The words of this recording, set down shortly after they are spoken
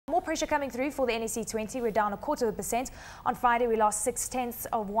more pressure coming through for the NSE 20. We're down 0.25%. On Friday, we lost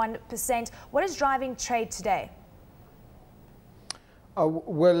 0.6%. What is driving trade today?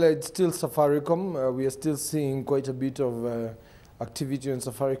 Well, it's still Safaricom. We are still seeing quite a bit of activity on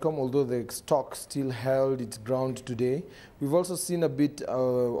Safaricom, although the stock still held its ground today. We've also seen a bit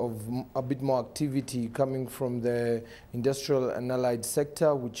more activity coming from the industrial and allied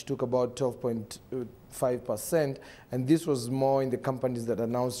sector, which took about 12.5%, and this was more in the companies that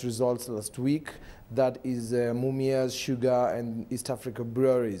announced results last week. That is Mumias, Sugar, and East Africa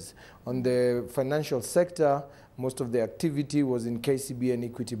Breweries. On the financial sector, most of the activity was in KCB and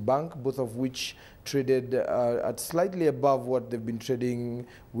Equity Bank, both of which traded at slightly above what they've been trading,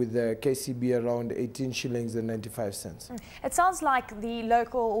 with the KCB around 18 shillings and 95 cents. It sounds like the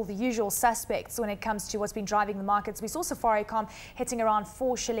local or the usual suspects when it comes to what's been driving the markets. We saw Safaricom hitting around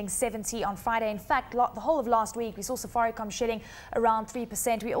 4 shillings 70 on Friday. In fact, the whole of last week, we saw Safaricom shedding around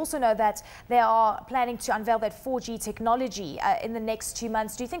 3%. We also know that they are planning to unveil that 4G technology in the next 2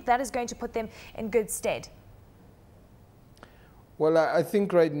 months. Do you think that is going to put them in good stead? Well, I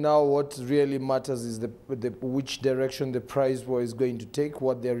think right now what really matters is which direction the price war is going to take,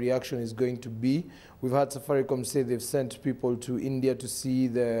 what their reaction is going to be. We've had Safaricom say they've sent people to India to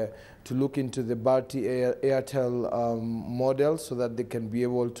look into the Bharti Airtel model, so that they can be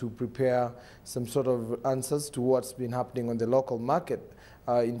able to prepare some sort of answers to what's been happening on the local market.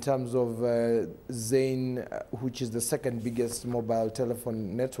 In terms of Zain, which is the second biggest mobile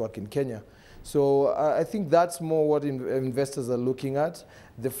telephone network in Kenya. So I think that's more what investors are looking at.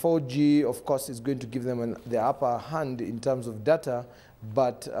 The 4G, of course, is going to give them the upper hand in terms of data,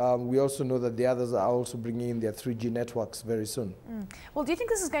 but we also know that the others are also bringing in their 3G networks very soon. Well, do you think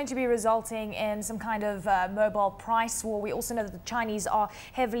this is going to be resulting in some kind of mobile price war? We also know that the Chinese are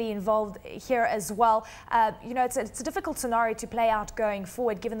heavily involved here as well. You know, it's a difficult scenario to play out going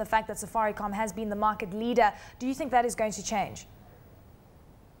forward, given the fact that Safaricom has been the market leader. Do you think that is going to change?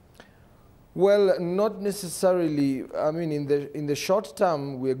 Well, not necessarily. I mean, in the short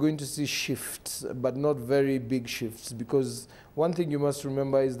term, we are going to see shifts, but not very big shifts, because one thing you must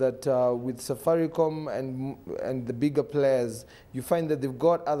remember is that with Safaricom and the bigger players, you find that they've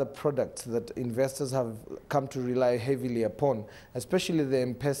got other products that investors have come to rely heavily upon, especially the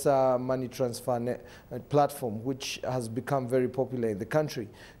M-Pesa money transfer platform, which has become very popular in the country.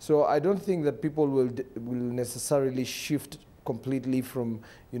 So I don't think that people will necessarily shift completely from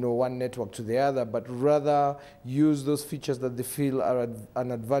one network to the other, but rather use those features that they feel are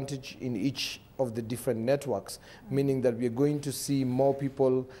an advantage in each of the different networks, meaning that we are going to see more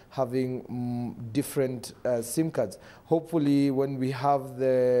people having different SIM cards. Hopefully, when we have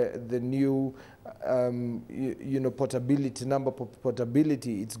the new portability,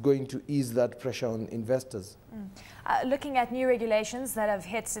 portability, it's going to ease that pressure on investors. Looking at new regulations that have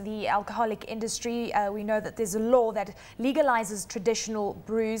hit the alcoholic industry, we know that there's a law that legalizes traditional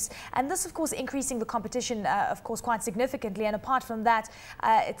brews, and this, of course, increasing the competition, of course, quite significantly. And apart from that,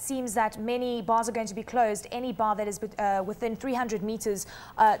 it seems that many bars are going to be closed, any bar that is within 300 meters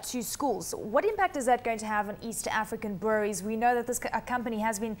to schools. What impact is that going to have on East African breweries? We know that this company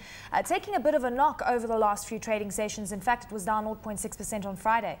has been taking a bit of a knock over the last few trading sessions. In fact, it was down 0.6% on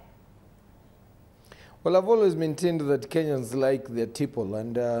Friday. Well, I've always maintained that Kenyans like their tipple,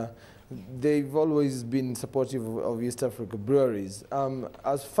 and they've always been supportive of East Africa breweries.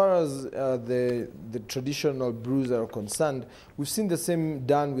 As far as the traditional brews are concerned, we've seen the same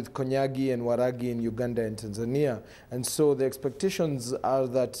done with Konyagi and Waragi in Uganda and Tanzania. And so the expectations are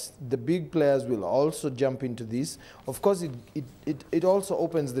that the big players will also jump into this. Of course, it also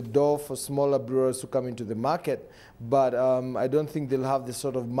opens the door for smaller brewers to come into the market, but I don't think they'll have the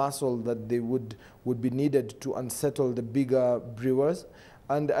sort of muscle that they would be needed to unsettle the bigger brewers.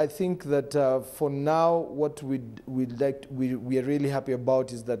 And I think that for now, what we are really happy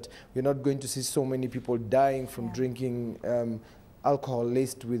about is that we're not going to see so many people dying from drinking alcohol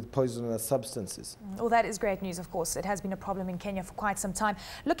laced with poisonous substances. Well, that is great news, of course. It has been a problem in Kenya for quite some time.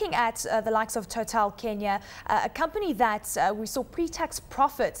 Looking at the likes of Total Kenya, a company that we saw pre-tax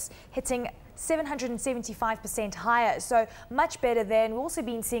profits hitting 775% higher, so much better than. We've also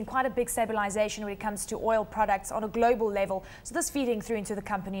been seeing quite a big stabilization when it comes to oil products on a global level, so this feeding through into the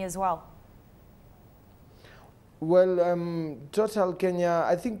company as well. Well, Total Kenya,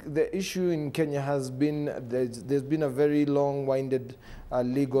 I think the issue in Kenya has been there's been a very long-winded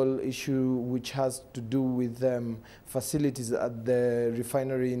legal issue which has to do with facilities at the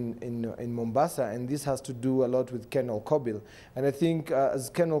refinery in Mombasa, and this has to do a lot with Ken Kobil. And I think as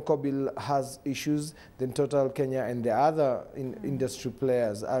Ken Kobil has issues, then Total Kenya and the other industry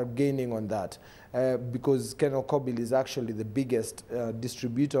players are gaining on that. Because Ken Kobil is actually the biggest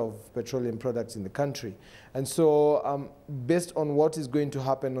distributor of petroleum products in the country. And so based on what is going to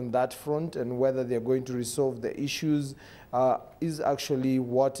happen on that front and whether they're going to resolve the issues is actually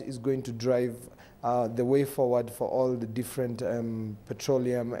what is going to drive the way forward for all the different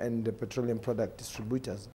petroleum and petroleum product distributors.